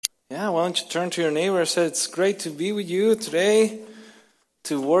Yeah, why don't you turn to your neighbor and say, it's great to be with you today,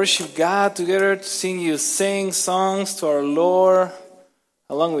 to worship God together, to sing songs to our Lord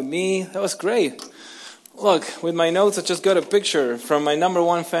along with me. That was great. Look, with my notes, I just got a picture from my number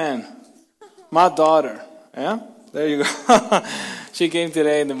one fan, my daughter. Yeah, there you go. She came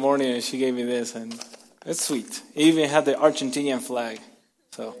today in the morning and she gave me this, and it's sweet. It even had the Argentinian flag,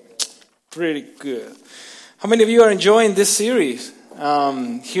 so pretty good. How many of you are enjoying this series?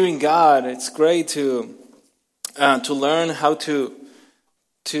 Hearing God. It's great to learn how to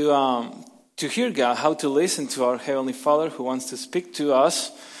hear God, how to listen to our Heavenly Father who wants to speak to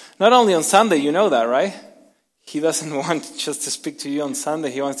us. Not only on Sunday, you know that, right? He doesn't want just to speak to you on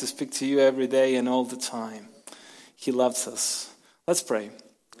Sunday. He wants to speak to you every day and all the time. He loves us. Let's pray.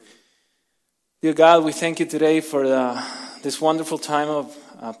 Dear God, we thank you today for this wonderful time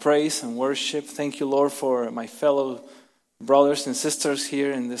of praise and worship. Thank you, Lord, for my fellow brothers and sisters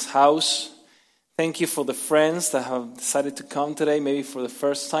here in this house. Thank you for the friends that have decided to come today, maybe for the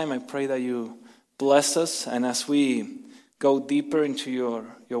first time. I pray that you bless us, and as we go deeper into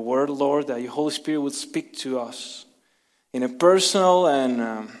your word, Lord, that your Holy Spirit would speak to us in a personal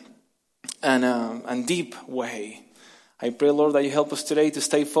and deep way. I pray, Lord, that you help us today to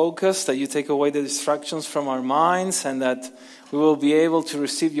stay focused, that you take away the distractions from our minds, and that we will be able to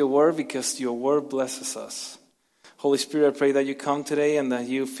receive your word because your word blesses us. Holy Spirit, I pray that you come today and that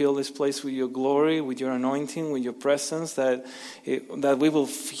you fill this place with your glory, with your anointing, with your presence, that we will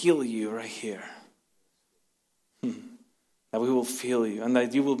feel you right here. That we will feel you and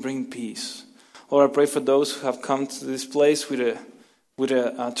that you will bring peace. Lord, I pray for those who have come to this place with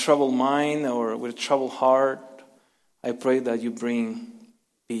a troubled mind or with a troubled heart. I pray that you bring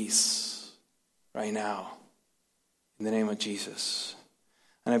peace right now in the name of Jesus.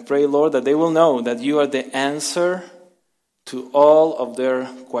 And I pray, Lord, that they will know that you are the answer to all of their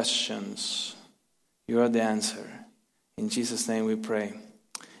questions. You are the answer. In Jesus' name we pray.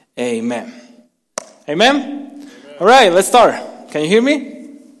 Amen. Amen? Amen. All right, let's start. Can you hear me?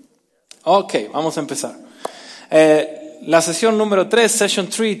 Okay, vamos a empezar. La sesión número 3, session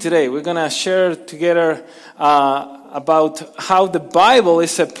 3 today. We're going to share together about how the Bible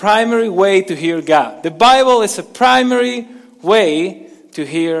is a primary way to hear God. The Bible is a primary way to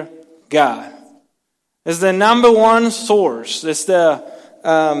hear God. It's the number one source. It's the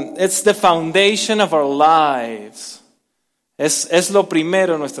foundation of our lives. Es lo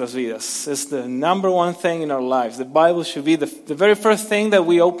primero en nuestras vidas. It's the number one thing in our lives. The Bible should be the very first thing that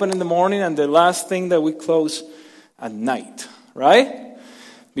we open in the morning and the last thing that we close at night. Right?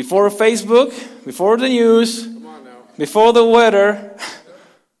 Before Facebook, before the news, before the weather,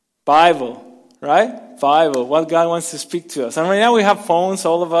 Bible. Right? Bible, what God wants to speak to us. And right now we have phones,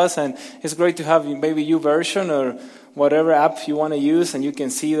 all of us, and it's great to have maybe YouVersion or whatever app you want to use, and you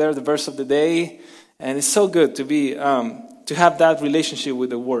can see there the verse of the day. And it's so good to be to have that relationship with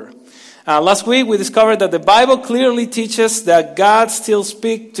the Word. Last week we discovered that the Bible clearly teaches that God still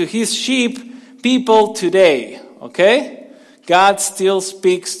speaks to His sheep, people today. Okay? God still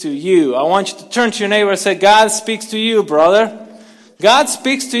speaks to you. I want you to turn to your neighbor and say, God speaks to you, brother. God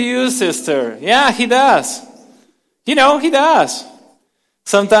speaks to you, sister. Yeah, He does. You know, He does.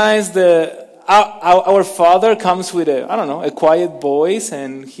 Sometimes our Father comes with a quiet voice,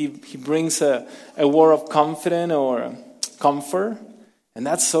 and He brings a word of confidence or comfort, and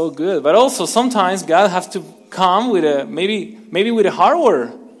that's so good. But also sometimes God has to come with maybe with a hard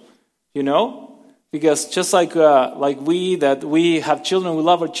word, you know, because just like we have children, we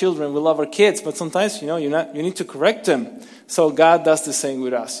love our children, we love our kids, but sometimes you need to correct them. So God does the same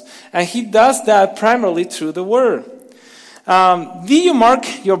with us. And He does that primarily through the Word. Did you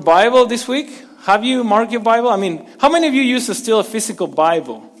mark your Bible this week? Have you marked your Bible? I mean, how many of you use still a physical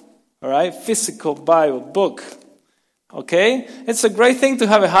Bible? All right, physical Bible, book. Okay? It's a great thing to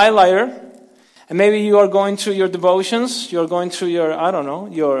have a highlighter. And maybe you are going through your devotions. You're going through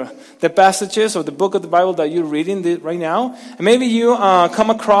the passages of the book of the Bible that you're reading right now. And maybe you come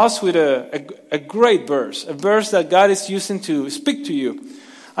across with a great verse, a verse that God is using to speak to you.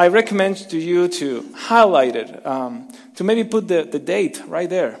 I recommend to you to highlight it, to maybe put the date right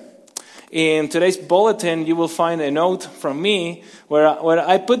there. In today's bulletin, you will find a note from me where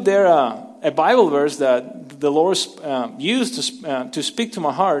I put there a Bible verse that the Lord used to speak to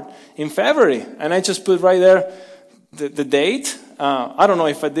my heart in February. And I just put right there the date. I don't know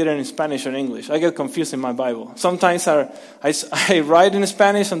if I did it in Spanish or English. I get confused in my Bible. Sometimes I write in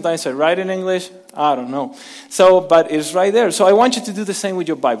Spanish, sometimes I write in English. I don't know. But it's right there. So I want you to do the same with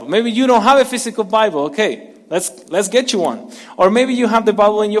your Bible. Maybe you don't have a physical Bible. Okay. Let's get you one. Or maybe you have the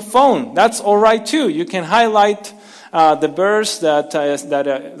Bible in your phone. That's all right too. You can highlight the verse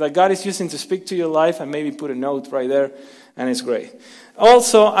that God is using to speak to your life, and maybe put a note right there, and it's great.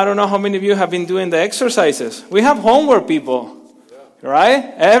 Also, I don't know how many of you have been doing the exercises. We have homework, people,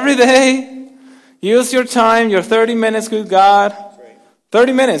 right? Every day, use your time, your 30 minutes with God.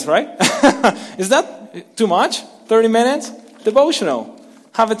 30 minutes, right? Is that too much? 30 minutes? Devotional.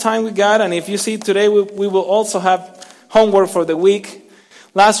 Have a time with God, and if you see today, we will also have homework for the week.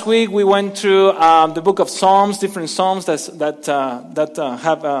 Last week we went through the book of Psalms, different Psalms that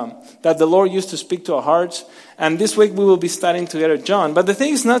the Lord used to speak to our hearts. And this week we will be studying together John. But the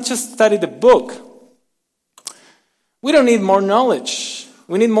thing is not just study the book. We don't need more knowledge.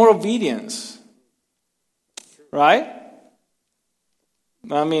 We need more obedience. Right?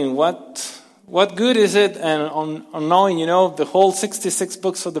 I mean, what good is it on knowing, the whole 66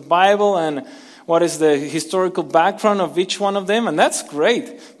 books of the Bible and what is the historical background of each one of them? And that's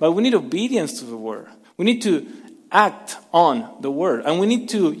great. But we need obedience to the Word. We need to act on the Word. And we need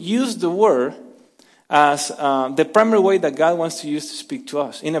to use the Word as the primary way that God wants to use to speak to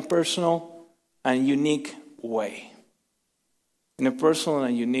us, in a personal and unique way. In a personal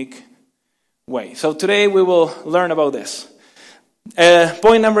and unique way. So today we will learn about this.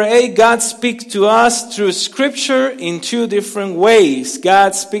 Point number 8, God speaks to us through Scripture in two different ways.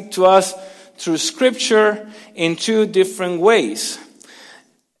 God speaks to us through Scripture in two different ways.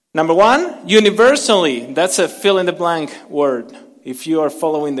 Number 1, universally. That's a fill-in-the-blank word. If you are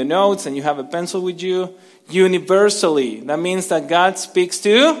following the notes and you have a pencil with you, universally. That means that God speaks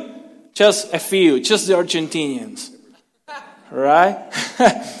to just a few, just the Argentinians. Right?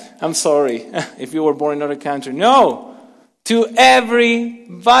 I'm sorry if you were born in another country. No, to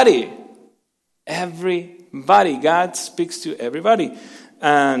everybody. Everybody. God speaks to everybody.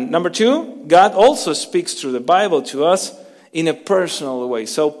 And number 2, God also speaks through the Bible to us in a personal way.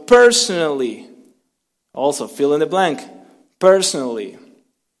 So personally, also fill in the blank, personally.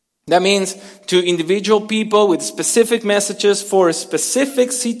 That means to individual people with specific messages for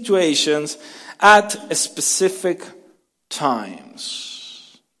specific situations at specific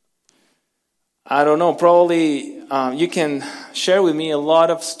times. I don't know, probably you can share with me a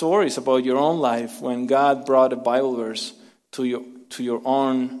lot of stories about your own life when God brought a Bible verse to your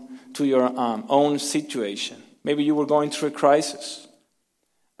own situation. Maybe you were going through a crisis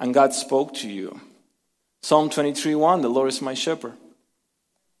and God spoke to you. Psalm 23:1, the Lord is my shepherd.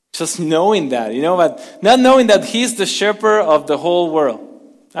 Just knowing that, but not knowing that He's the shepherd of the whole world.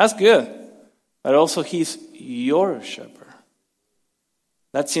 That's good. But also He's your shepherd.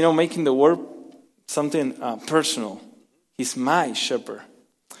 That's, making the word something personal. He's my shepherd.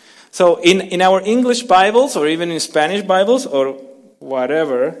 So in our English Bibles, or even in Spanish Bibles, or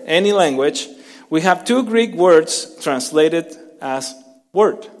whatever, any language, we have two Greek words translated as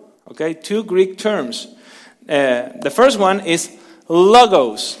word. Okay, two Greek terms. The first one is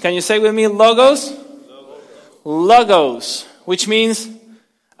logos. Can you say with me logos? Logos, which means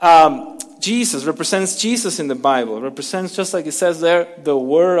Jesus, represents Jesus in the Bible. It represents, just like it says there, the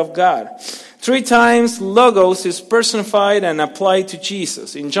Word of God. 3 times logos is personified and applied to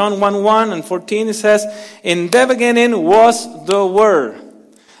Jesus. In John 1:1 and 14 it says, in the beginning was the Word.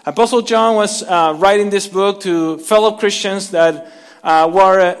 Apostle John was writing this book to fellow Christians that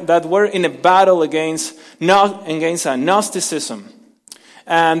were in a battle against Gnosticism.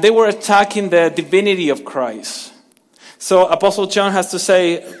 And they were attacking the divinity of Christ. So Apostle John has to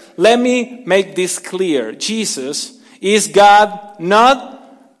say, let me make this clear. Jesus is God, not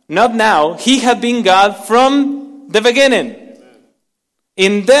now. He had been God from the beginning.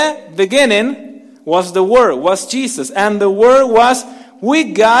 In the beginning was the Word, was Jesus. And the Word was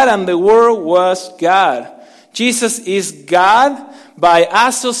with God, and the Word was God. Jesus is God by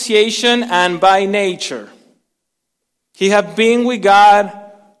association and by nature. He had been with God,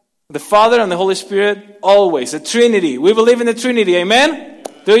 the Father and the Holy Spirit, always. The Trinity. We believe in the Trinity. Amen?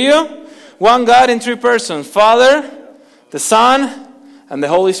 Do you? One God in 3 persons. Father, the Son, and the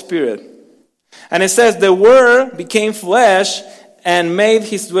Holy Spirit. And it says, the Word became flesh and made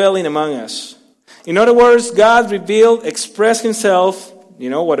His dwelling among us. In other words, God revealed, expressed Himself,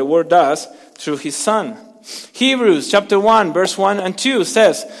 what the Word does, through His Son. Hebrews chapter 1, verse 1 and 2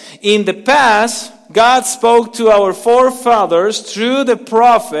 says, in the past, God spoke to our forefathers through the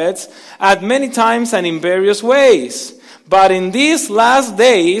prophets at many times and in various ways. But in these last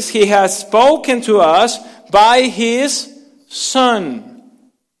days, He has spoken to us by His Son.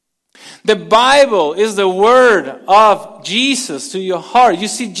 The Bible is the Word of Jesus to your heart. You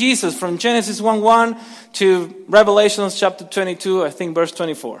see Jesus from Genesis 1:1 to Revelation chapter 22, I think verse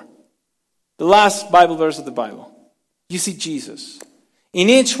 24. The last Bible verse of the Bible. You see Jesus. In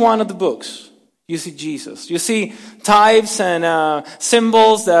each one of the books, You see Jesus. You see types and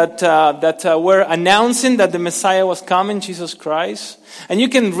symbols that were announcing that the Messiah was coming, Jesus Christ. And you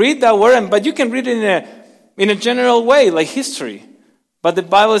can read that word, but you can read it in a general way, like history. But the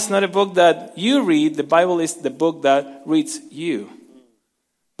Bible is not a book that you read. The Bible is the book that reads you.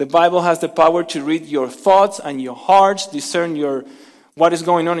 The Bible has the power to read your thoughts and your hearts, discern what is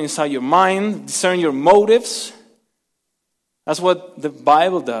going on inside your mind, discern your motives. That's what the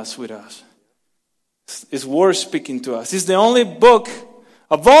Bible does with us. It's word speaking to us. It's the only book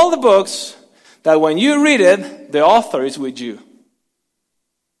of all the books that when you read it, the author is with you.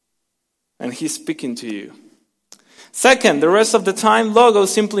 And he's speaking to you. Second, the rest of the time,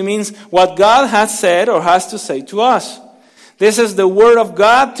 logos simply means what God has said or has to say to us. This is the word of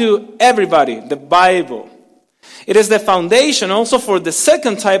God to everybody, the Bible. It is the foundation also for the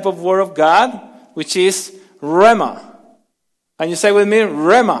second type of word of God, which is Rhema. Can you say with me,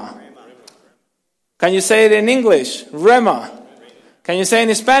 Rhema? Can you say it in English? Rhema. Can you say it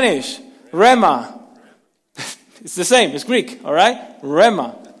in Spanish? Rhema. It's the same. It's Greek. All right?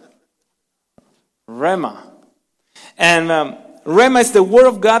 Rhema. Rhema. And Rhema is the word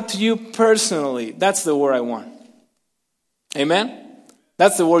of God to you personally. That's the word I want. Amen?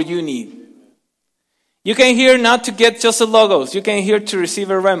 That's the word you need. You came here not to get just the logos. You came here to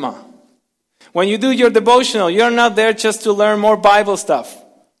receive a Rhema. When you do your devotional, you're not there just to learn more Bible stuff.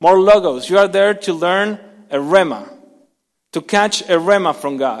 More logos. You are there to learn a Rhema. To catch a Rhema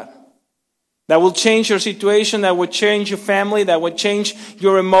from God. That will change your situation. That will change your family. That will change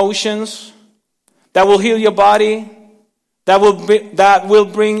your emotions. That will heal your body. That will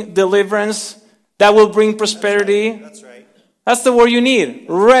bring deliverance. That will bring prosperity. That's right. That's the word you need.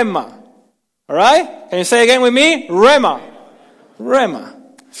 Rhema. Alright? Can you say again with me? Rhema. Rhema.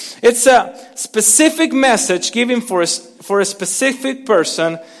 It's a specific message given for a specific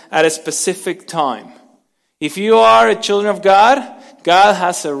person at a specific time. If you are a children of God, God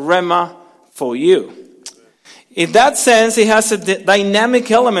has a Rhema for you. In that sense, it has a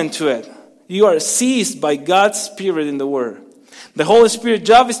dynamic element to it. You are seized by God's Spirit in the Word. The Holy Spirit's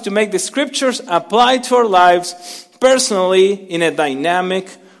job is to make the Scriptures apply to our lives personally in a dynamic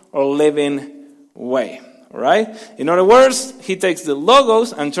or living way. All right? In other words, He takes the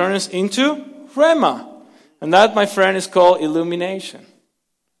logos and turns it into Rhema. And that, my friend, is called illumination.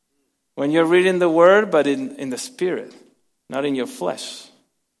 When you're reading the Word, but in the Spirit, not in your flesh.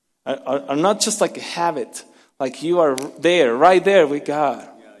 Are not just like a habit, like you are there, right there with God.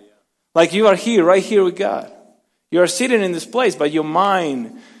 Like you are here, right here with God. You are sitting in this place, but your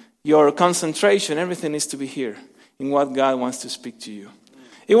mind, your concentration, everything needs to be here in what God wants to speak to you.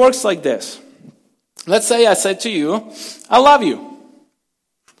 It works like this. Let's say I said to you, I love you.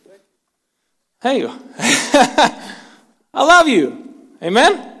 Hey, I love you.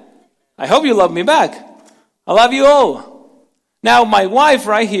 Amen? I hope you love me back. I love you all. Now, my wife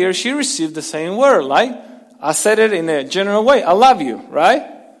right here, she received the same word. Like, I said it in a general way. I love you,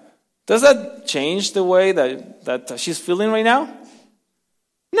 right? Does that change the way that she's feeling right now?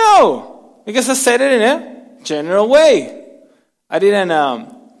 No, because I said it in a general way. I didn't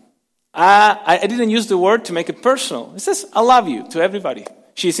use the word to make it personal. It says, I love you to everybody.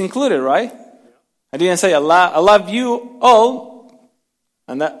 She's included, right? I didn't say, I love you all,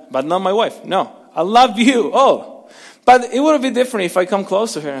 but not my wife. No, I love you all. But it would be different if I come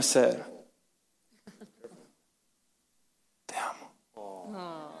close to her and said, Te amo.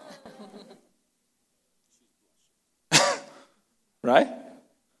 Right?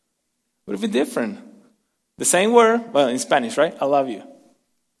 Would it be different? The same word, well, in Spanish, right? I love you.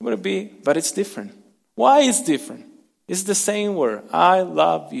 Would it be? But it's different. Why is different? It's the same word. I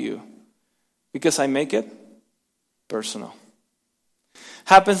love you. Because I make it personal.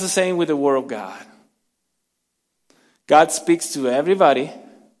 Happens the same with the Word of God. God speaks to everybody,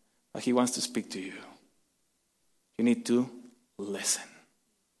 but He wants to speak to you. You need to listen.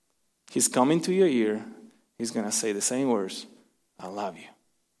 He's coming to your ear. He's going to say the same words. I love you.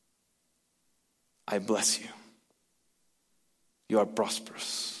 I bless you. You are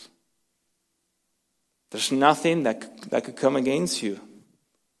prosperous. There's nothing that could come against you.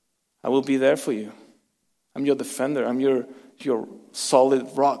 I will be there for you. I'm your defender. I'm your solid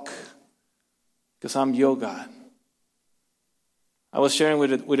rock. Because I'm your God. I was sharing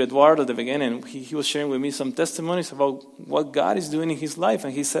with Eduardo at the beginning. He was sharing with me some testimonies about what God is doing in his life.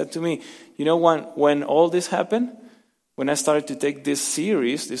 And he said to me, you know, when all this happened, when I started to take this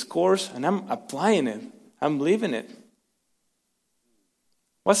series, this course, and I'm applying it, I'm living it.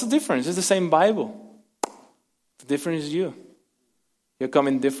 What's the difference? It's the same Bible. The difference is you. You're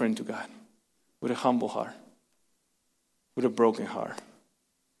coming different to God with a humble heart, with a broken heart.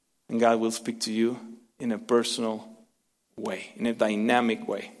 and God will speak to you in a personal way, in a dynamic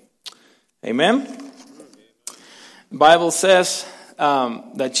way. Amen? The Bible says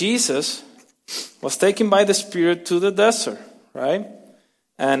that Jesus was taken by the Spirit to the desert, right?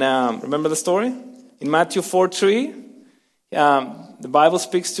 And remember the story? In Matthew 4:3, the Bible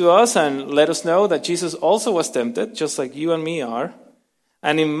speaks to us and let us know that Jesus also was tempted, just like you and me are.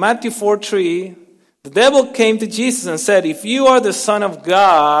 And in Matthew 4:3, the devil came to Jesus and said, if you are the Son of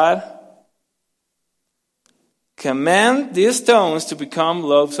God, command these stones to become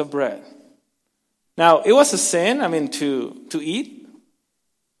loaves of bread. Now, it was a sin, to eat.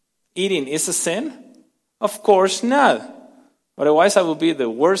 Eating is a sin? Of course not. Otherwise, I would be the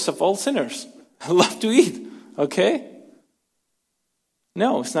worst of all sinners. I love to eat, okay?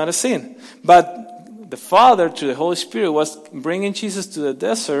 No, it's not a sin. But the Father, through the Holy Spirit, was bringing Jesus to the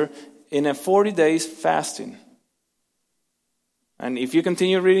desert in a 40 days fasting. And if you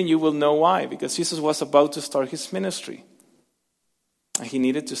continue reading, you will know why. Because Jesus was about to start his ministry. And he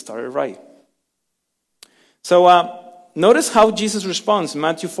needed to start it right. So notice how Jesus responds.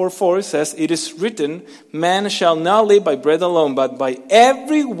 Matthew 4:4 says, it is written, man shall not live by bread alone, but by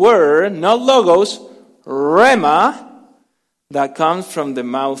every word, not logos, rhema, that comes from the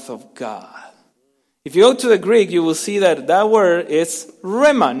mouth of God. If you go to the Greek, you will see that word is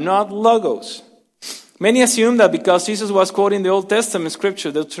rhema, not logos. Many assume that because Jesus was quoting the Old Testament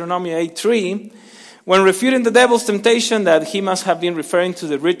scripture, Deuteronomy 8:3, when refuting the devil's temptation, that he must have been referring to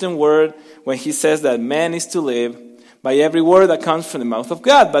the written word when he says that man is to live by every word that comes from the mouth of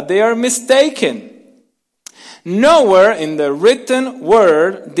God. But they are mistaken. Nowhere in the written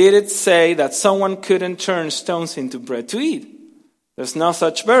word did it say that someone couldn't turn stones into bread to eat. There's no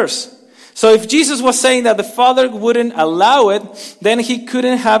such verse. So if Jesus was saying that the Father wouldn't allow it, then he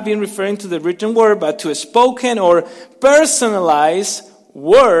couldn't have been referring to the written word, but to a spoken or personalized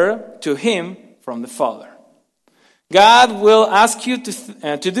word to him from the Father. God will ask you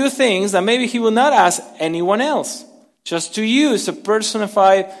to do things that maybe he will not ask anyone else. Just to use a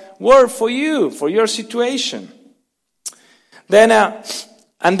personified word for you, for your situation. Then,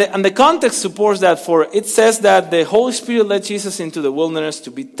 and the context supports that, for it says that the Holy Spirit led Jesus into the wilderness to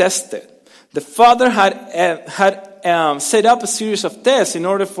be tested. The Father had set up a series of tests. In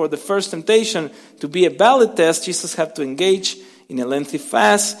order for the first temptation to be a valid test, Jesus had to engage in a lengthy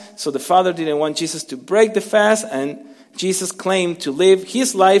fast. So the Father didn't want Jesus to break the fast, and Jesus claimed to live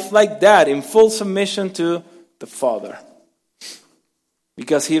his life like that, in full submission to the Father,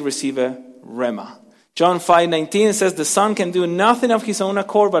 because he received a rhema. John 5:19 says the Son can do nothing of his own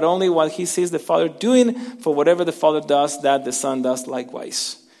accord, but only what he sees the Father doing, for whatever the Father does, that the Son does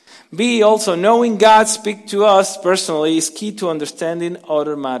likewise. B, also knowing God speak to us personally is key to understanding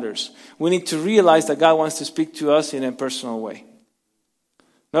other matters. We need to realize that God wants to speak to us in a personal way.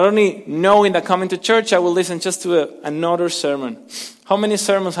 Not only knowing that coming to church, I will listen just to another sermon. How many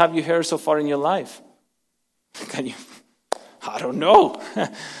sermons have you heard so far in your life? I don't know.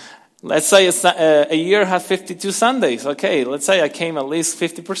 Let's say a year has 52 Sundays. Okay, let's say I came at least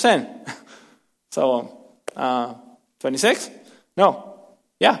 50%. So, 26? No.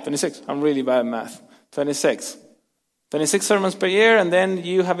 Yeah, 26. I'm really bad at math. 26. 26 sermons per year, and then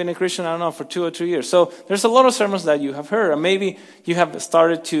you have been a Christian, I don't know, for 2 or 3 years. So there's a lot of sermons that you have heard, and maybe you have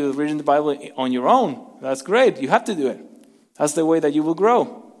started to read the Bible on your own. That's great. You have to do it. That's the way that you will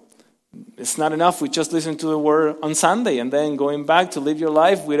grow. It's not enough with just listening to the Word on Sunday and then going back to live your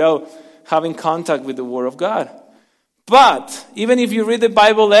life without having contact with the Word of God. But even if you read the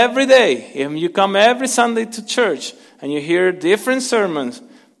Bible every day, if you come every Sunday to church and you hear different sermons,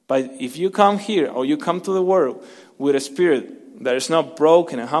 but if you come here or you come to the Word with a spirit that is not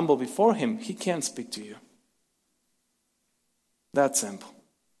broken and humble before Him, He can't speak to you. That's simple.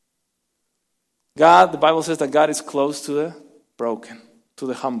 God, the Bible says that God is close to the broken, to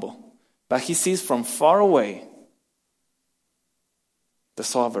the humble. But He sees from far away the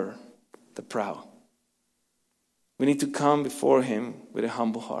sovereign, the proud. We need to come before Him with a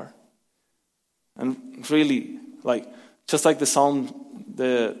humble heart. And really, just like the Psalm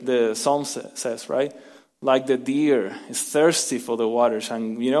says, right? Like the deer is thirsty for the waters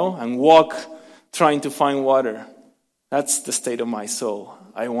and walk trying to find water. That's the state of my soul.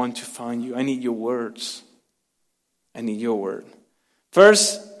 I want to find you. I need your words. I need your word.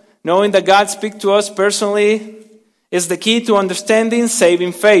 First, knowing that God speaks to us personally is the key to understanding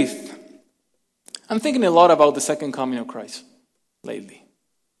saving faith. I'm thinking a lot about the second coming of Christ lately.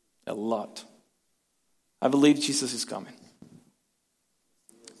 A lot. I believe Jesus is coming.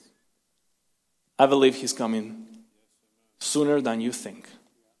 I believe He's coming sooner than you think.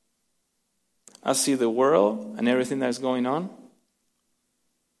 I see the world and everything that is going on.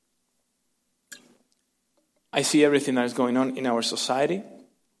 I see everything that is going on in our society,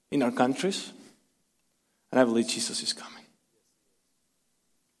 in our countries, and I believe Jesus is coming.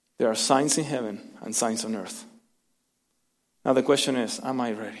 There are signs in heaven and signs on earth. Now the question is, am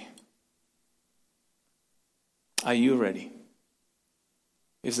I ready? Are you ready?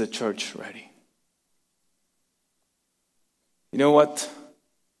 Is the church ready? You know what?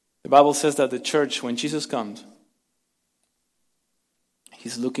 The Bible says that the church, when Jesus comes,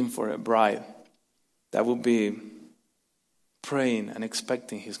 he's looking for a bride that will be praying and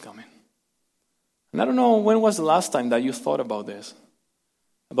expecting his coming. And I don't know, when was the last time that you thought about this?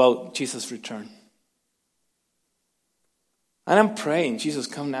 About Jesus' return? And I'm praying, Jesus,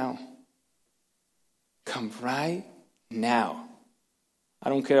 come now. Come right now. I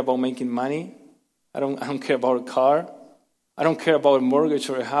don't care about making money. I don't care about a car. I don't care about a mortgage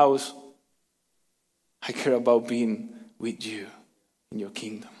or a house. I care about being with you in your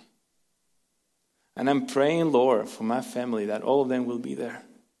kingdom. And I'm praying, Lord, for my family that all of them will be there.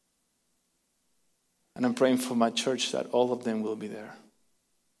 And I'm praying for my church that all of them will be there.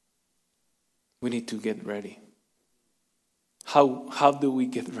 We need to get ready. How do we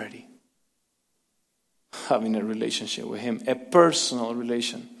get ready? Having a relationship with him, a personal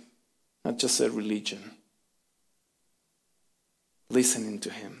relation, not just a religion. Listening to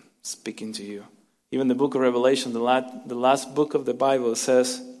him, speaking to you. Even the book of Revelation, the last book of the Bible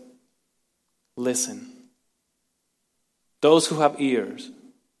says, listen. Those who have ears,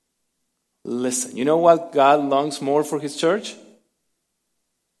 listen. You know what God longs more for his church?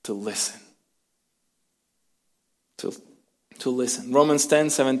 To listen. To listen. Romans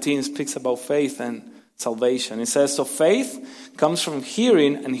 10:17 speaks about faith and salvation. It says, so faith comes from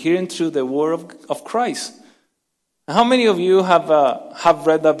hearing, and hearing through the word of Christ. How many of you have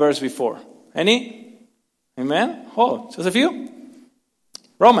read that verse before? Any? Amen? Oh, just a few?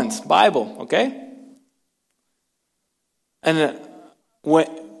 Romans, Bible, okay? And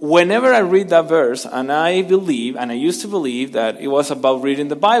whenever I read that verse, and I used to believe that it was about reading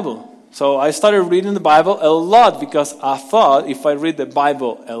the Bible. So I started reading the Bible a lot because I thought if I read the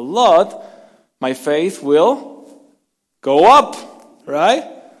Bible a lot, my faith will go up, right?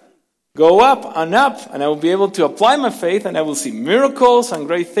 Go up, and I will be able to apply my faith, and I will see miracles and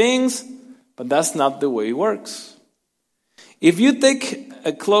great things. But that's not the way it works. If you take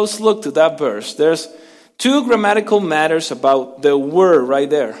a close look to that verse, there's two grammatical matters about the word right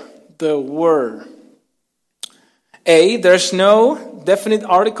there. The word. There's no definite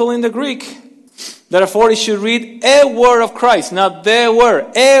article in the Greek. Therefore, it should read a word of Christ, not the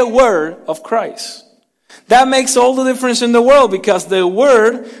word, a word of Christ. That makes all the difference in the world, because the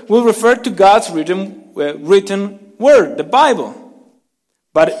word will refer to God's written word, the Bible.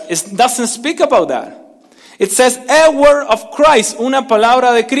 But it doesn't speak about that. It says a word of Christ, una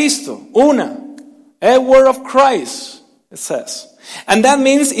palabra de Cristo, a word of Christ, it says. And that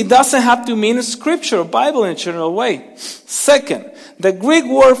means it doesn't have to mean scripture or Bible in a general way. Second, the Greek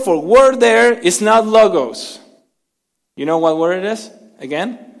word for word there is not logos. You know what word it is?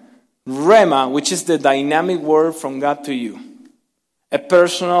 Again? Rhema, which is the dynamic word from God to you. A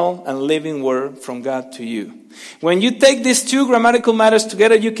personal and living word from God to you. When you take these two grammatical matters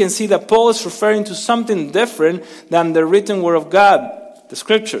together, you can see that Paul is referring to something different than the written word of God, the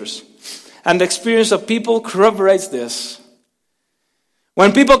scriptures. And the experience of people corroborates this.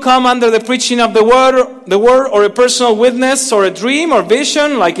 When people come under the preaching of the word or a personal witness or a dream or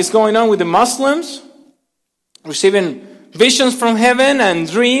vision, like is going on with the Muslims, receiving visions from heaven and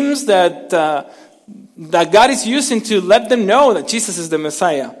dreams that God is using to let them know that Jesus is the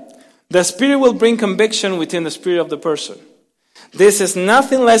Messiah, the Spirit will bring conviction within the spirit of the person. This is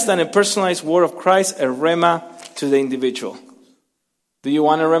nothing less than a personalized word of Christ, a rhema to the individual. Do you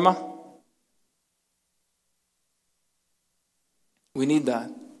want a rhema? We need that.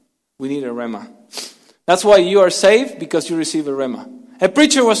 We need a rhema. That's why you are saved, because you receive a rhema. A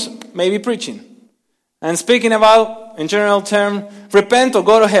preacher was maybe preaching and speaking about, in general term, repent or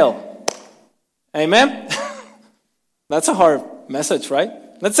go to hell. Amen? That's a hard message, right?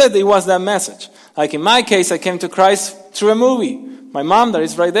 Let's say that it was that message. Like in my case, I came to Christ through a movie. My mom, that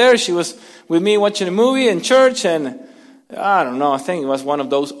is right there, she was with me watching a movie in church, and I don't know, I think it was one of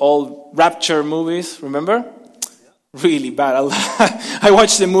those old Rapture movies, remember? Really bad. I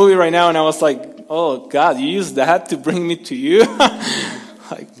watched the movie right now and I was like, oh God, you used that to bring me to you?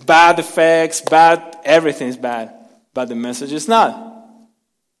 Like bad effects, everything is bad. But the message is not.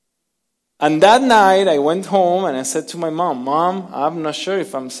 And that night I went home and I said to my mom, Mom, I'm not sure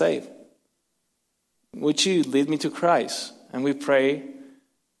if I'm saved. Would you lead me to Christ? And we pray,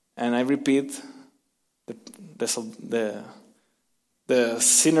 and I repeat the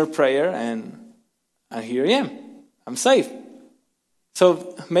sinner prayer, and And here I am. I'm safe.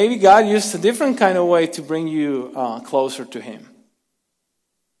 So maybe God used a different kind of way to bring you closer to Him.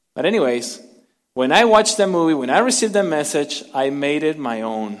 But anyways, when I watched that movie, when I received that message, I made it my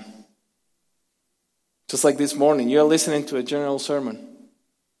own. Just like this morning, you're listening to a general sermon.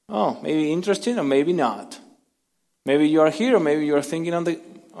 Oh, maybe interesting or maybe not. Maybe you are here or maybe you are thinking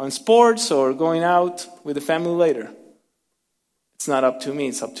on sports or going out with the family later. It's not up to me,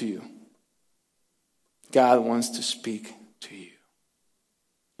 it's up to you. God wants to speak to you.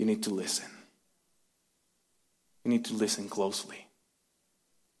 You need to listen. You need to listen closely.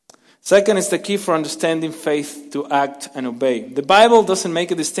 Second is the key for understanding faith to act and obey. The Bible doesn't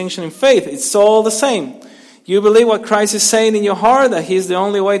make a distinction in faith. It's all the same. You believe what Christ is saying in your heart, that He is the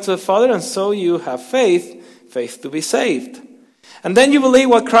only way to the Father, and so you have faith to be saved. And then you believe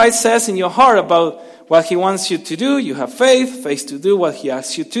what Christ says in your heart about what He wants you to do. You have faith to do what He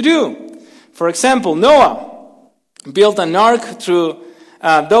asks you to do. For example, Noah built an ark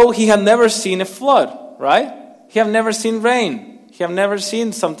though he had never seen a flood, right? He had never seen rain. He had never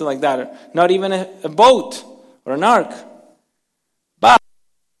seen something like that, not even a boat or an ark. But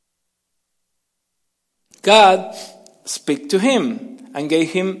God spoke to him and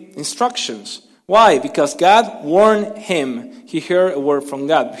gave him instructions. Why? Because God warned him. He heard a word from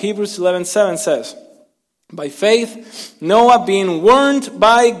God. Hebrews 11:7 says, by faith, Noah, being warned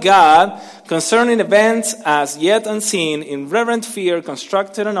by God concerning events as yet unseen, in reverent fear,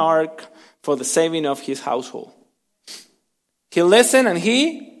 constructed an ark for the saving of his household. He listened and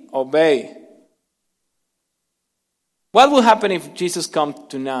he obeyed. What will happen if Jesus comes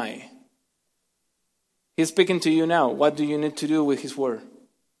tonight? He's speaking to you now. What do you need to do with His word?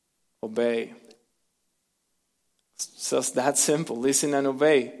 Obey. It's just that simple. Listen and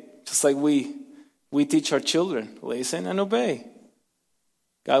obey. Just like we teach our children. Listen and obey.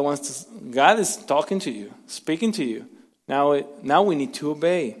 God is talking to you, speaking to you. Now we need to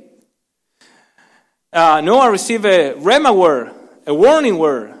obey. Noah received a rhema word, a warning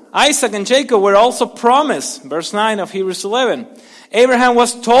word. Isaac and Jacob were also promised. Verse 9 of Hebrews 11. Abraham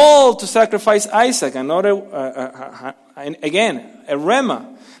was told to sacrifice Isaac. Again, a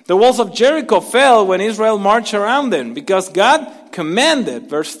rhema. The walls of Jericho fell when Israel marched around them because God commanded.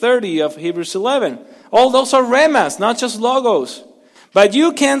 Verse 30 of Hebrews 11. All those are rhemas, not just logos. But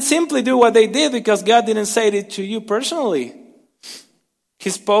you can't simply do what they did because God didn't say it to you personally. He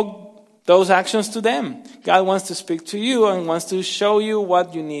spoke those actions to them. God wants to speak to you and wants to show you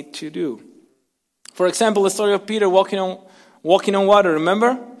what you need to do. For example, the story of Peter walking on water,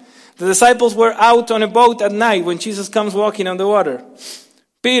 remember? The disciples were out on a boat at night when Jesus comes walking on the water.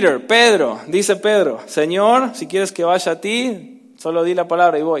 Pedro, dice Pedro, Señor, si quieres que vaya a ti, solo di la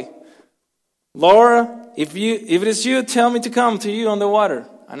palabra y voy. Lord, if it is you, tell me to come to you on the water,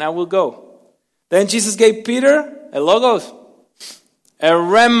 and I will go. Then Jesus gave Peter a logos, a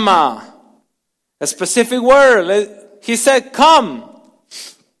rhema, a specific word. He said, come.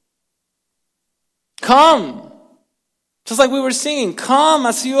 Come. Just like we were singing, come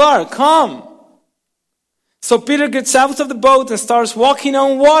as you are, come. So Peter gets out of the boat and starts walking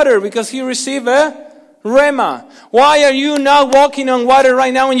on water because he received a rhema. Why are you not walking on water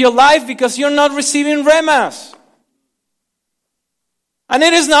right now in your life? Because you're not receiving rhemas. And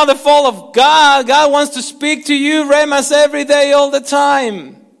it is not the fault of God. God wants to speak to you rhemas every day, all the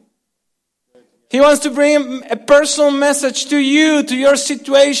time. He wants to bring a personal message to you, to your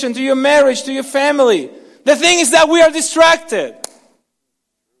situation, to your marriage, to your family. The thing is that we are distracted.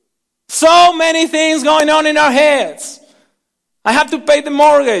 So many things going on in our heads. I have to pay the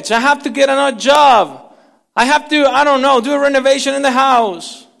mortgage. I have to get another job. I have to, do a renovation in the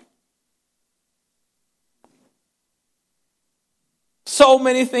house. So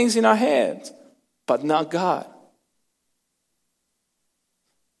many things in our heads, but not God.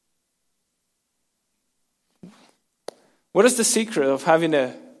 What is the secret of having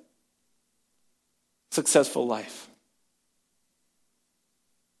a successful life?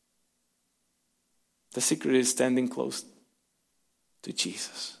 The secret is standing close to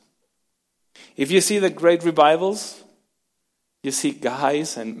Jesus. If you see the great revivals, you see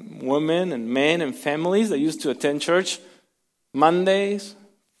guys and women and men and families that used to attend church Mondays,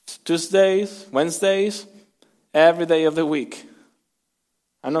 Tuesdays, Wednesdays, every day of the week.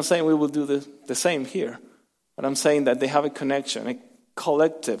 I'm not saying we will do the same here, but I'm saying that they have a connection, a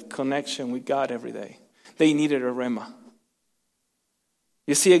collective connection with God every day. They needed a rhema.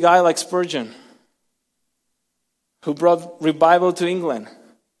 You see a guy like Spurgeon, who brought revival to England.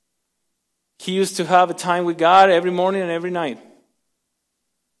 He used to have a time with God every morning and every night,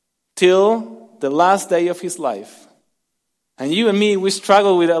 till the last day of his life. And you and me, we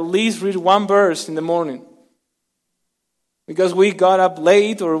struggle with at least read one verse in the morning. Because we got up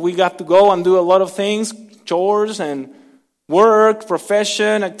late or we got to go and do a lot of things, chores and work,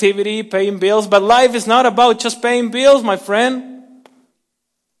 profession, activity, paying bills. But life is not about just paying bills, my friend.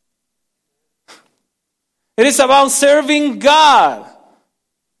 It is about serving God.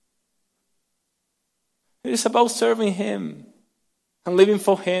 It is about serving Him and living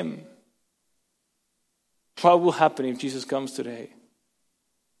for Him. What will happen if Jesus comes today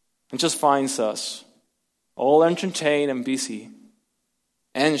and just finds us all entertained and busy,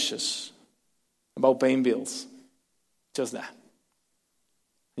 anxious about paying bills? Just that.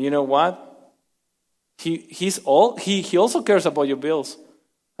 You know what? He also cares about your bills.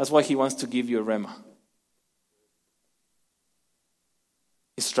 That's why He wants to give you a rhema.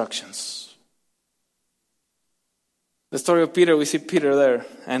 Instructions. The story of Peter, we see Peter there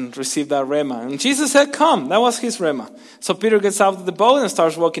and received that rhema. And Jesus said, come. That was His rhema. So Peter gets out of the boat and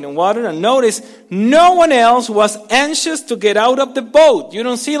starts walking in water. And notice, no one else was anxious to get out of the boat. You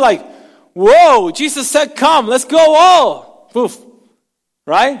don't see like, whoa, Jesus said, come, let's go all. Poof.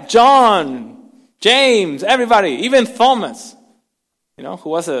 Right? John, James, everybody, even Thomas, who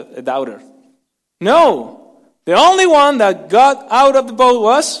was a doubter. No. The only one that got out of the boat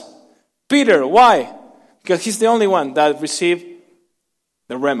was Peter. Why? Because he's the only one that received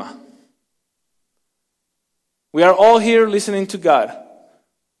the rhema. We are all here listening to God.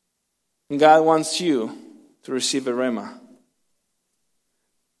 And God wants you to receive a rhema.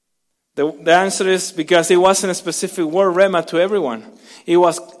 The answer is because it wasn't a specific word rhema to everyone. It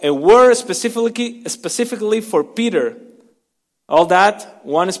was a word specifically for Peter. All that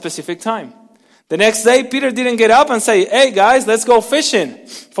one specific time. The next day, Peter didn't get up and say, hey guys, let's go fishing.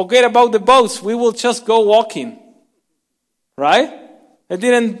 Forget about the boats. We will just go walking. Right? They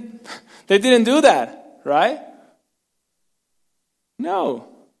didn't do that. Right? No.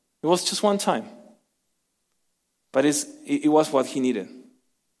 It was just one time. But it was what he needed.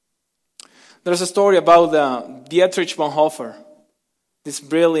 There's a story about Dietrich Bonhoeffer, this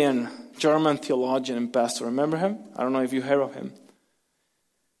brilliant German theologian and pastor. Remember him? I don't know if you heard of him.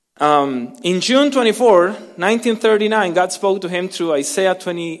 In June 24, 1939, God spoke to him through Isaiah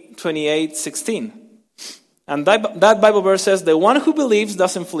 28:16. And that Bible verse says, the one who believes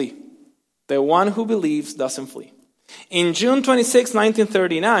doesn't flee. The one who believes doesn't flee. In June 26,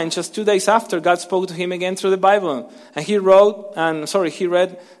 1939, just 2 days after, God spoke to him again through the Bible. And he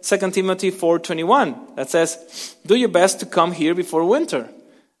read 2 Timothy 4:21. That says, do your best to come here before winter.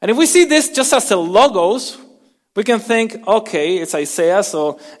 And if we see this just as a logos, we can think, okay, it's Isaiah,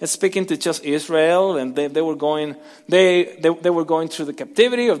 so it's speaking to just Israel, and they were going through the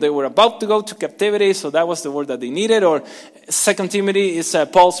captivity, or they were about to go to captivity, so that was the word that they needed. Or 2 Timothy is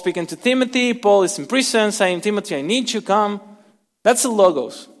Paul speaking to Timothy. Paul is in prison, saying, Timothy, I need you, come. That's the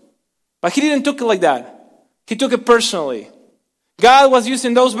logos. But he didn't take it like that. He took it personally. God was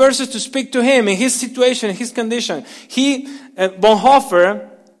using those verses to speak to him in his situation, in his condition. Bonhoeffer,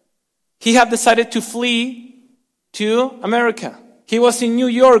 he had decided to flee to America. He was in New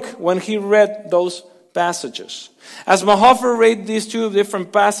York when he read those passages. As Bonhoeffer read these two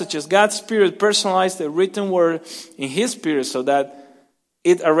different passages, God's Spirit personalized the written word in his spirit so that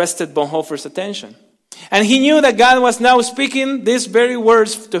it arrested Bonhoeffer's attention. And he knew that God was now speaking these very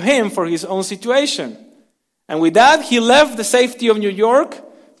words to him for his own situation. And with that, he left the safety of New York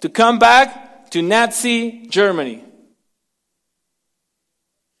to come back to Nazi Germany,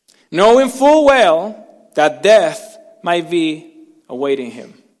 knowing full well that death might be awaiting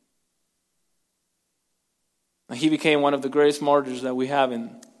him. And he became one of the greatest martyrs that we have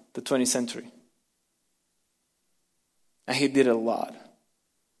in the 20th century. And he did a lot.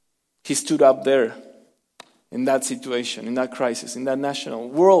 He stood up there in that situation, in that crisis, in that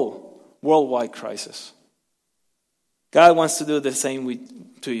worldwide crisis. God wants to do the same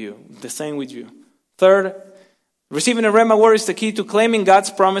with you. Third, receiving a rhema word is the key to claiming God's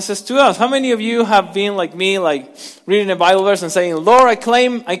promises to us. How many of you have been like me, like reading a Bible verse and saying, Lord, I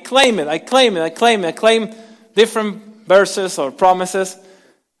claim different verses or promises.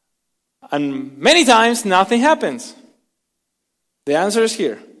 And many times nothing happens. The answer is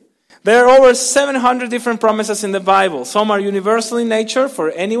here. There are over 700 different promises in the Bible. Some are universal in nature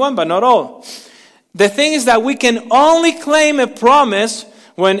for anyone, but not all. The thing is that we can only claim a promise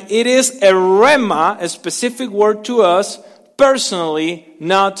when it is a rhema, a specific word to us personally,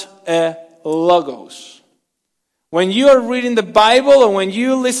 not a logos. When you are reading the Bible or when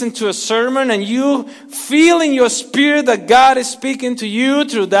you listen to a sermon and you feel in your spirit that God is speaking to you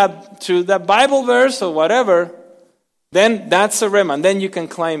through that Bible verse or whatever, then that's a rhema, and then you can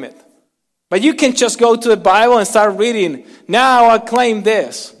claim it. But you can just go to the Bible and start reading. Now I claim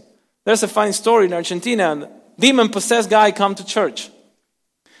this. There's a funny story in Argentina. A demon-possessed guy come to church.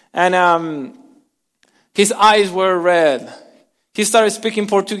 And his eyes were red. He started speaking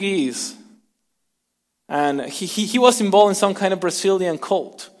Portuguese. And he was involved in some kind of Brazilian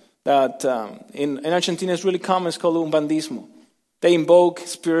cult that in Argentina is really common. It's called umbandismo. They invoke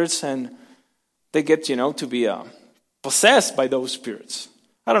spirits and they get, to be possessed by those spirits.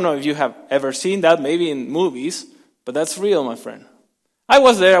 I don't know if you have ever seen that, maybe in movies, but that's real, my friend. I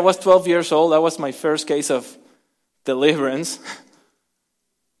was there. I was 12 years old. That was my first case of deliverance.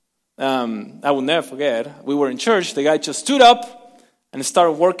 I will never forget. We were in church. The guy just stood up and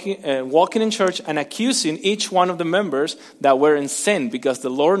started walking in church and accusing each one of the members that were in sin, because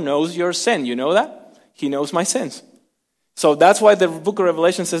the Lord knows your sin. You know that? He knows my sins. So that's why the book of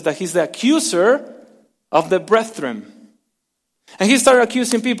Revelation says that he's the accuser of the brethren. And he started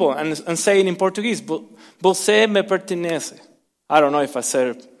accusing people and saying in Portuguese, "Você me pertenece." I don't know if I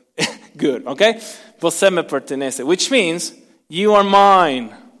said it good, okay? "Você me pertenece," which means, you are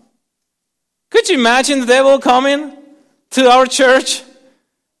mine. Could you imagine the devil coming to our church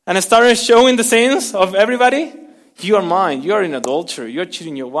and started showing the sins of everybody? You are mine. You are in adultery. You are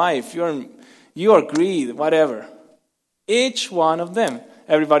cheating your wife. You are greed, whatever. Each one of them.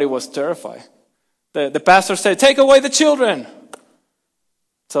 Everybody was terrified. The pastor said, "Take away the children."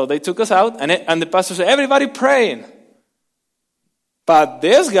 So they took us out, and the pastor said, "Everybody praying." But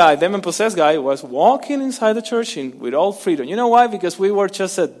this guy, demon-possessed guy, was walking inside the church with all freedom. You know why? Because we were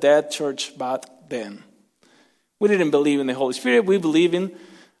just a dead church back then. We didn't believe in the Holy Spirit. We believe in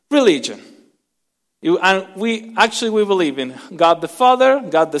religion. And we believe in God the Father,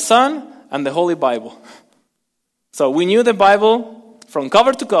 God the Son, and the Holy Bible. So we knew the Bible from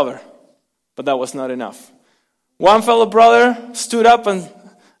cover to cover, but that was not enough. One fellow brother stood up and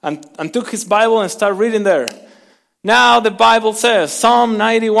took his Bible and started reading there. Now the Bible says, Psalm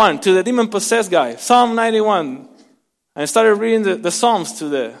 91, to the demon-possessed guy, Psalm 91. And I started reading the Psalms to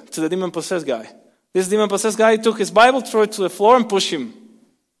the demon-possessed guy. This demon-possessed guy took his Bible, threw it to the floor, and pushed him.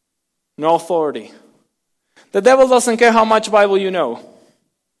 No authority. The devil doesn't care how much Bible you know.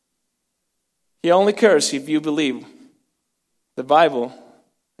 He only cares if you believe the Bible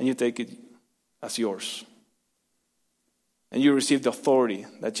and you take it as yours. And you receive the authority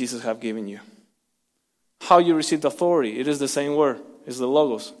that Jesus has given you. How you receive the authority? It is the same word. It's the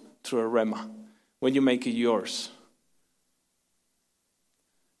logos through a rhema. When you make it yours.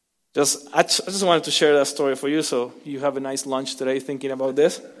 I just wanted to share that story for you so you have a nice lunch today thinking about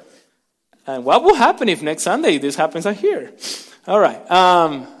this. And what will happen if next Sunday this happens here? All right.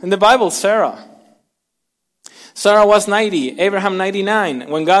 In the Bible, Sarah was 90, Abraham 99.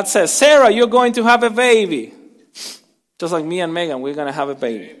 When God says, "Sarah, you're going to have a baby." Just like me and Megan, we're going to have a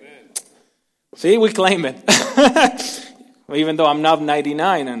baby. Amen. See, we claim it. Even though I'm not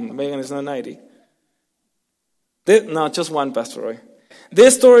 99 and Megan is not 90. No, just one, Pastor Roy.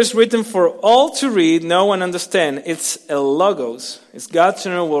 This story is written for all to read, know, and understand. It's a logos. It's God's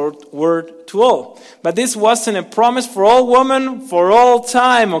general word to all. But this wasn't a promise for all women for all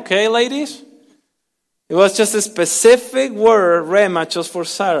time, okay, ladies? It was just a specific word, rhema, just for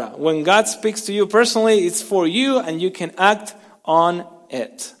Sarah. When God speaks to you personally, it's for you, and you can act on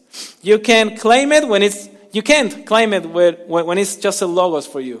it. You can claim it you can't claim it when it's just a logos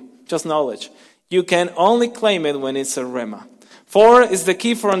for you, just knowledge. You can only claim it when it's a rhema. 4 is the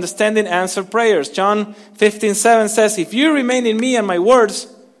key for understanding answered prayers. John 15:7 says, "If you remain in me and my words,"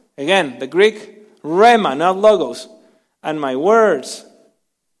 again, the Greek, rhema, not logos, "and my words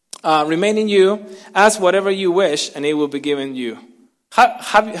remain in you, ask whatever you wish, and it will be given you."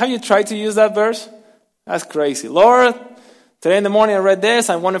 Have you tried to use that verse? That's crazy. Lord, today in the morning I read this,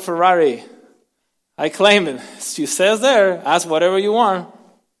 I want a Ferrari. I claim it. She says there, ask whatever you want.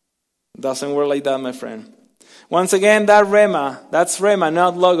 Doesn't work like that, my friend. Once again, that's rhema,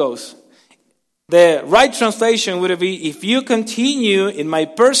 not logos. The right translation would be, if you continue in my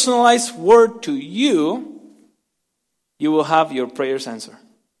personalized word to you, you will have your prayers answered.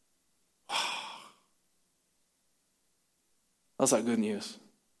 Those are good news.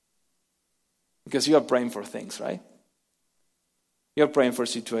 Because you are praying for things, right? You're praying for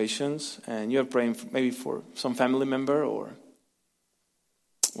situations, and you're praying maybe for some family member or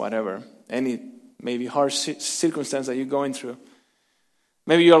whatever. Any maybe harsh circumstance that you're going through.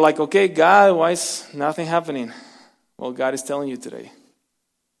 Maybe you're like, okay, God, why is nothing happening? Well, God is telling you today.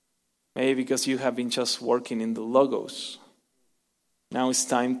 Maybe because you have been just working in the logos. Now it's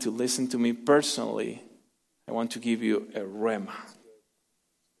time to listen to me personally. I want to give you a rhema.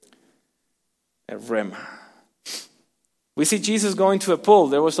 A rhema. We see Jesus going to a pool.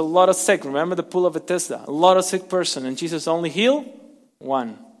 There was a lot of sick. Remember the pool of Bethesda? A lot of sick person. And Jesus only healed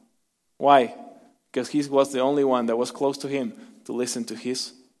one. Why? Because he was the only one that was close to him to listen to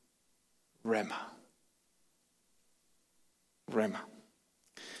his rhema. Rhema.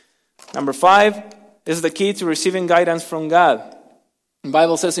 Number 5 is the key to receiving guidance from God. The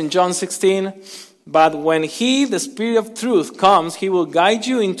Bible says in John 16, but when he, the Spirit of truth, comes, he will guide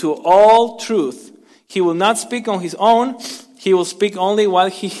you into all truth. He will not speak on his own. He will speak only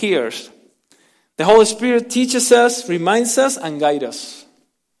what he hears. The Holy Spirit teaches us, reminds us, and guides us.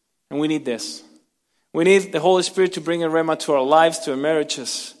 And we need this. We need the Holy Spirit to bring a rhema to our lives, to our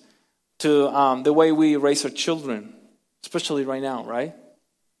marriages, to the way we raise our children, especially right now, right?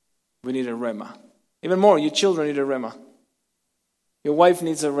 We need a rhema. Even more, your children need a rhema. Your wife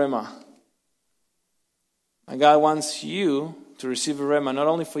needs a rhema. And God wants you to receive a rhema, not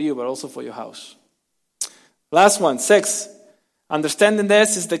only for you, but also for your house. Last one, 6. Understanding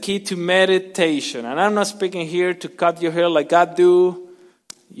this is the key to meditation. And I'm not speaking here to cut your hair like God do.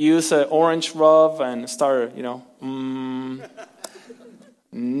 Use an orange rub and start, No,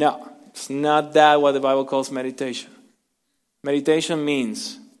 it's not that what the Bible calls meditation. Meditation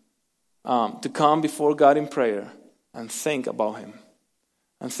means to come before God in prayer and think about Him.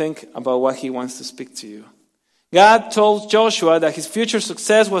 And think about what He wants to speak to you. God told Joshua that his future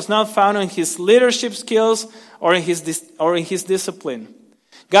success was not found in his leadership skills or in his discipline.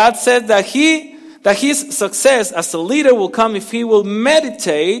 God said that his success as a leader will come if he will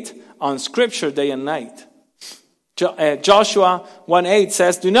meditate on Scripture day and night. Joshua 1:8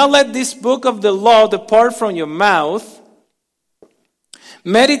 says, do not let this book of the law depart from your mouth.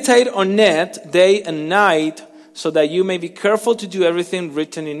 Meditate on it day and night so that you may be careful to do everything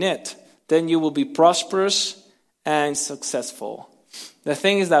written in it. Then you will be prosperous and successful. The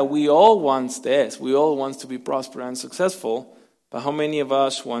thing is that we all want this. We all want to be prosperous and successful. But how many of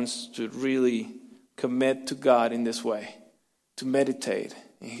us wants to really commit to God in this way? To meditate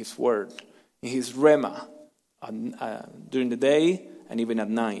in His Word, in His Rhema, during the day and even at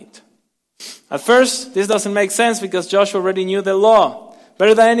night. At first, this doesn't make sense because Joshua already knew the law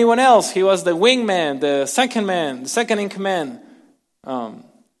better than anyone else. He was the wingman, the second in command,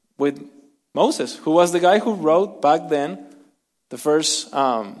 with Moses, who was the guy who wrote back then the first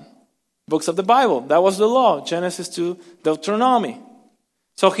books of the Bible. That was the law, Genesis to Deuteronomy.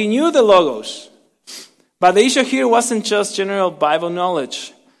 So he knew the logos. But the issue here wasn't just general Bible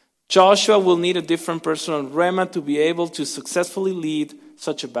knowledge. Joshua will need a different personal rhema to be able to successfully lead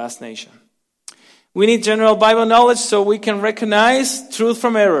such a vast nation. We need general Bible knowledge so we can recognize truth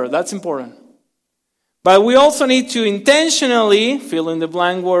from error. That's important. But we also need to intentionally, fill in the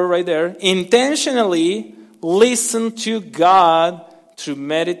blank word right there, intentionally listen to God through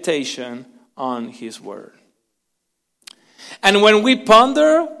meditation on His Word. And when we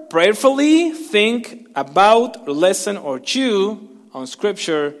ponder, prayerfully think about, listen, or chew on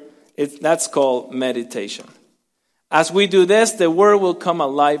Scripture, that's called meditation. As we do this, the Word will come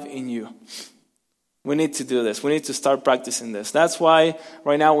alive in you. We need to do this. We need to start practicing this. That's why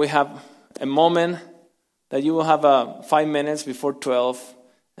right now we have a moment that you will have 5 minutes before 12.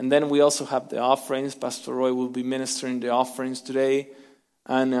 And then we also have the offerings. Pastor Roy will be ministering the offerings today.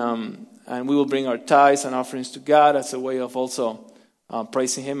 And we will bring our tithes and offerings to God as a way of also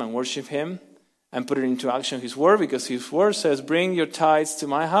praising Him and worship Him. And put it into action, His Word. Because His Word says, bring your tithes to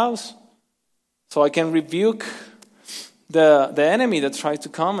my house. So I can rebuke the enemy that tries to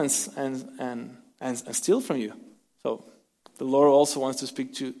come and steal from you. So the Lord also wants to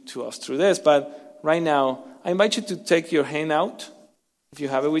speak to us through this. But right now, I invite you to take your hand out, if you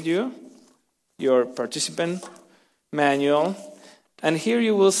have it with you, your participant manual. And here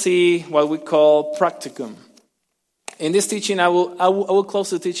you will see what we call practicum. In this teaching, I will close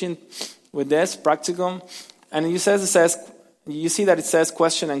the teaching with this, practicum. And you see that it says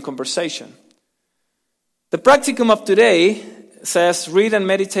question and conversation. The practicum of today says read and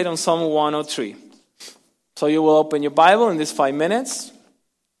meditate on Psalm 103. So you will open your Bible in these 5 minutes,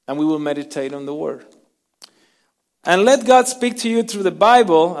 and we will meditate on the Word. And let God speak to you through the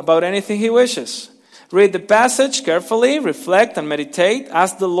Bible about anything He wishes. Read the passage carefully, reflect and meditate.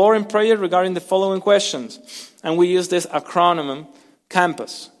 Ask the Lord in prayer regarding the following questions. And we use this acronym,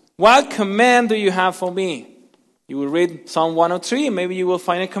 CAMPUS. What command do you have for me? You will read Psalm 103, and maybe you will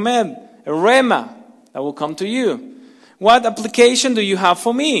find a command, a rhema that will come to you. What application do you have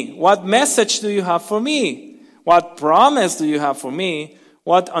for me? What message do you have for me? What promise do you have for me?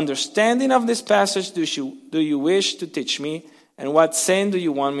 What understanding of this passage do you wish to teach me? And what sin do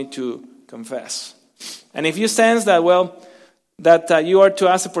you want me to confess? And if you sense that, that you are to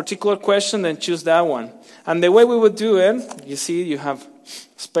ask a particular question, then choose that one. And the way we would do it, you see, you have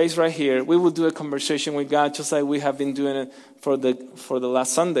space right here. We will do a conversation with God just like we have been doing it for the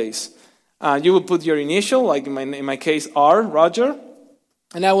last Sundays. You will put your initial, like in my case, R, Roger.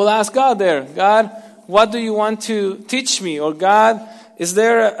 And I will ask God there, God, what do you want to teach me? Or God, is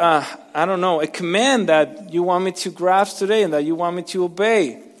there, a command that you want me to grasp today and that you want me to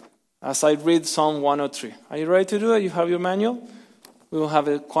obey as I read Psalm 103? Are you ready to do it? You have your manual? We will have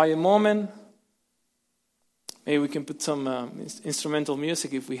a quiet moment. Maybe we can put some instrumental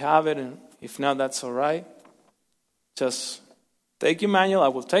music if we have it, and if not, that's all right. Just take your manual, I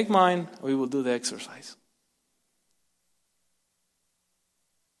will take mine, we will do the exercise.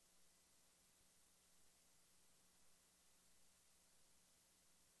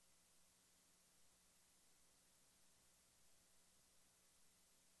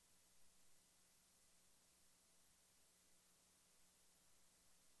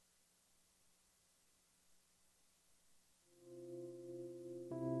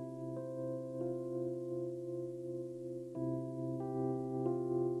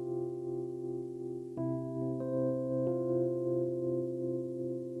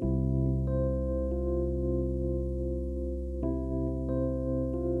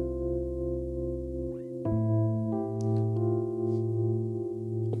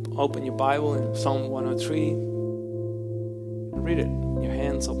 Open your Bible in Psalm 103 and read it in your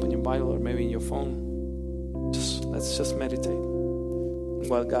hands. Open your Bible or maybe in your phone. Let's just meditate on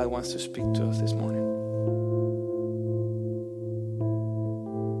what God wants to speak to us this morning.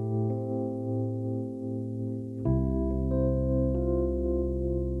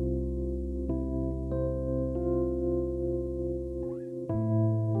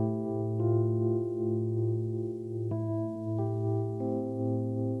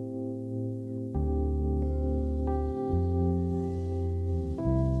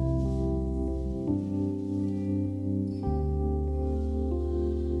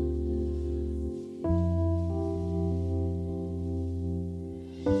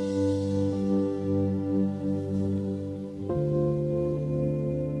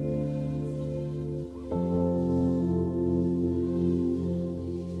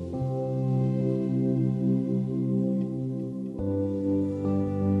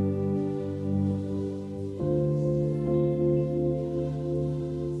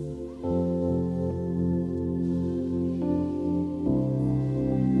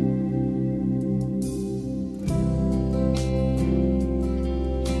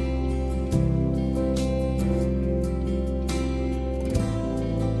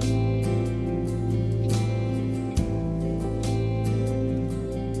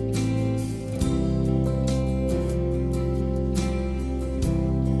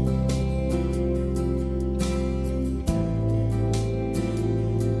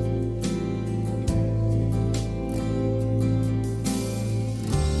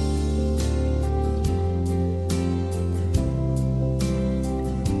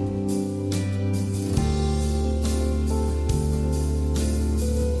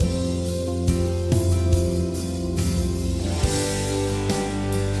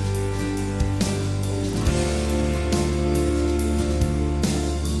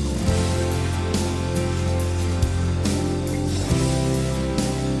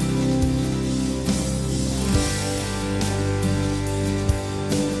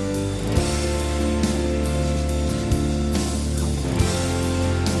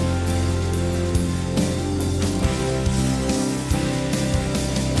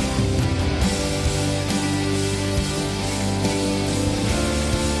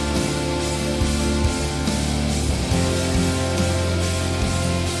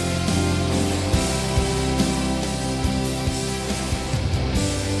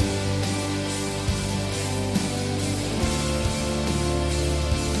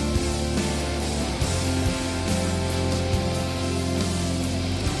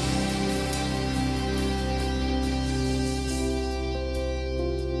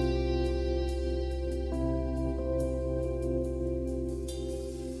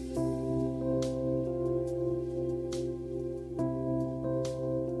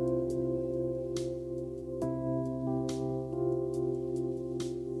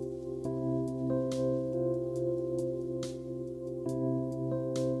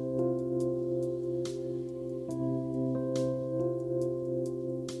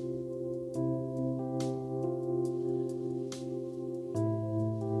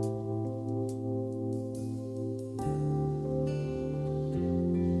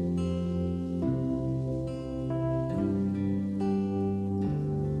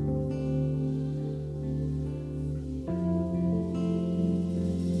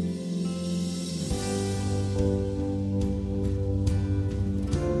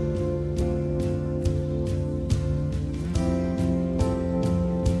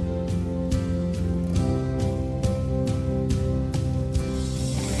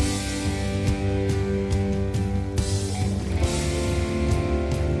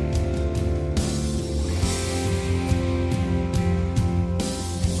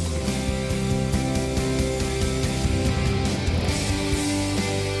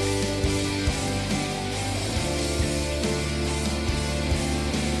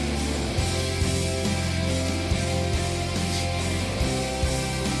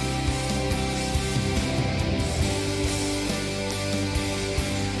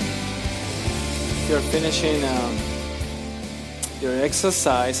 you're finishing your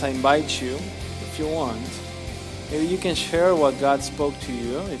exercise, I invite you, if you want, maybe you can share what God spoke to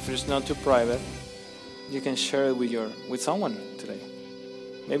you. If it's not too private, you can share it with someone today.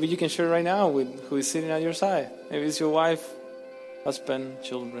 Maybe you can share right now with who is sitting at your side. Maybe it's your wife, husband,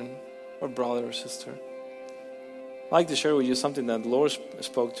 children, or brother or sister. I'd like to share with you something that the Lord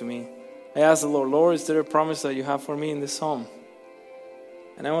spoke to me. I asked the Lord, Lord, is there a promise that you have for me in this psalm?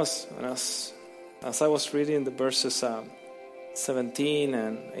 And as I was reading the verses 17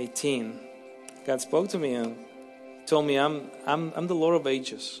 and 18, God spoke to me and told me, I'm the Lord of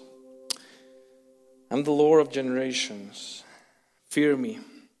ages. I'm the Lord of generations. Fear me,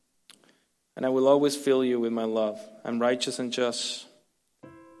 and I will always fill you with my love. I'm righteous and just,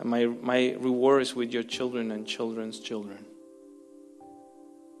 and my reward is with your children and children's children.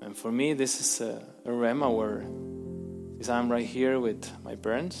 And for me, this is a rhema word, because I'm right here with my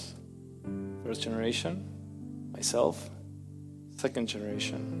parents, first generation, myself, second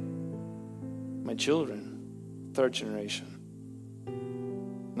generation, my children, third generation.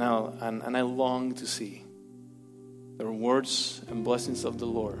 Now, and I long to see the rewards and blessings of the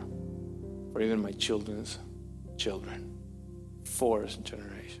Lord for even my children's children, fourth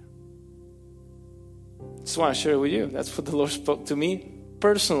generation. Just want to share it with you. That's what the Lord spoke to me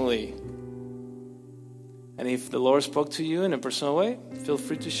personally. And if the Lord spoke to you in a personal way, feel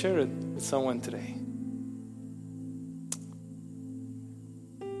free to share it with someone today.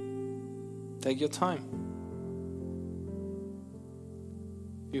 Take your time.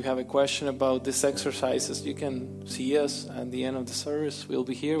 If you have a question about these exercises, you can see us at the end of the service. We'll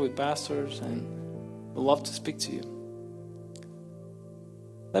be here with pastors and we'd love to speak to you.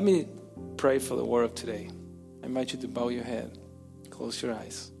 Let me pray for the word of today. I invite you to bow your head, close your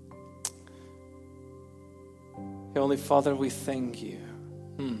eyes. Heavenly Father, we thank you.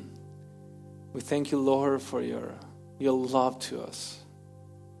 We thank you, Lord, for your love to us.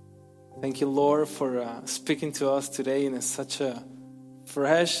 Thank you, Lord, for speaking to us today in such a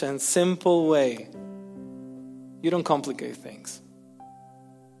fresh and simple way. You don't complicate things.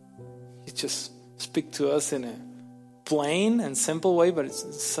 You just speak to us in a plain and simple way, but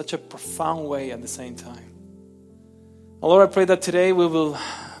it's such a profound way at the same time. Lord, I pray that today we will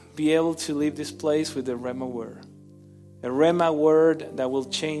be able to leave this place with a Rhema word. A Rhema word that will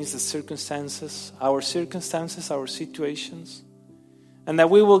change the circumstances, our situations. And that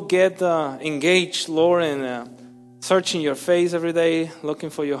we will get engaged, Lord, in searching your face every day,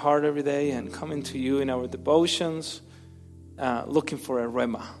 looking for your heart every day, and coming to you in our devotions, looking for a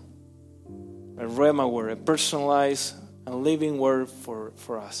Rhema word, a personalized and living word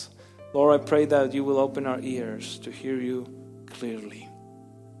for us. Lord, I pray that you will open our ears to hear you clearly.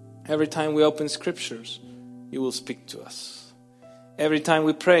 Every time we open scriptures, you will speak to us. Every time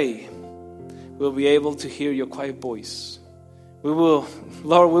we pray, we'll be able to hear your quiet voice.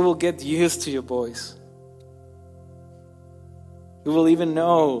 Lord, we will get used to your voice. We will even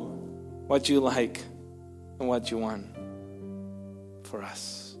know what you like and what you want for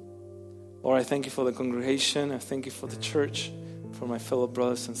us. Lord, I thank you for the congregation. I thank you for the church, for my fellow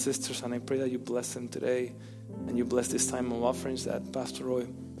brothers and sisters. And I pray that you bless them today and you bless this time of offerings that Pastor Roy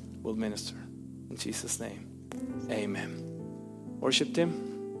will minister. In Jesus' name, amen. Worship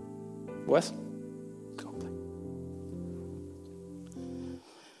team. Wes? Go play.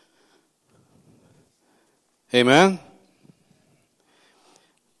 Amen.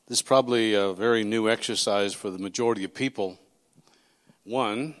 This is probably a very new exercise for the majority of people.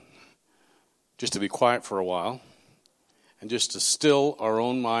 One, just to be quiet for a while and just to still our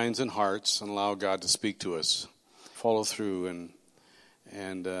own minds and hearts and allow God to speak to us. Follow through and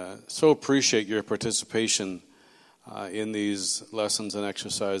so appreciate your participation in these lessons and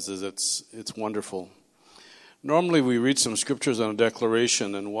exercises. It's wonderful. Normally we read some scriptures on a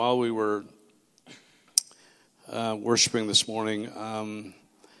declaration, and while we were worshiping this morning, I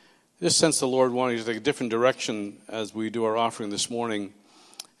just sense the Lord wanting to take a different direction as we do our offering this morning.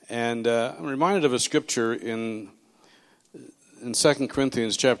 And I'm reminded of a scripture in 2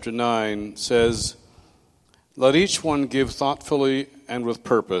 Corinthians chapter 9 says, "Let each one give thoughtfully and with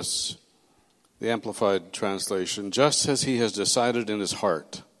purpose," the Amplified Translation, "just as he has decided in his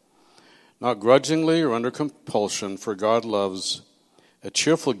heart, not grudgingly or under compulsion, for God loves a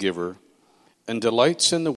cheerful giver and delights in the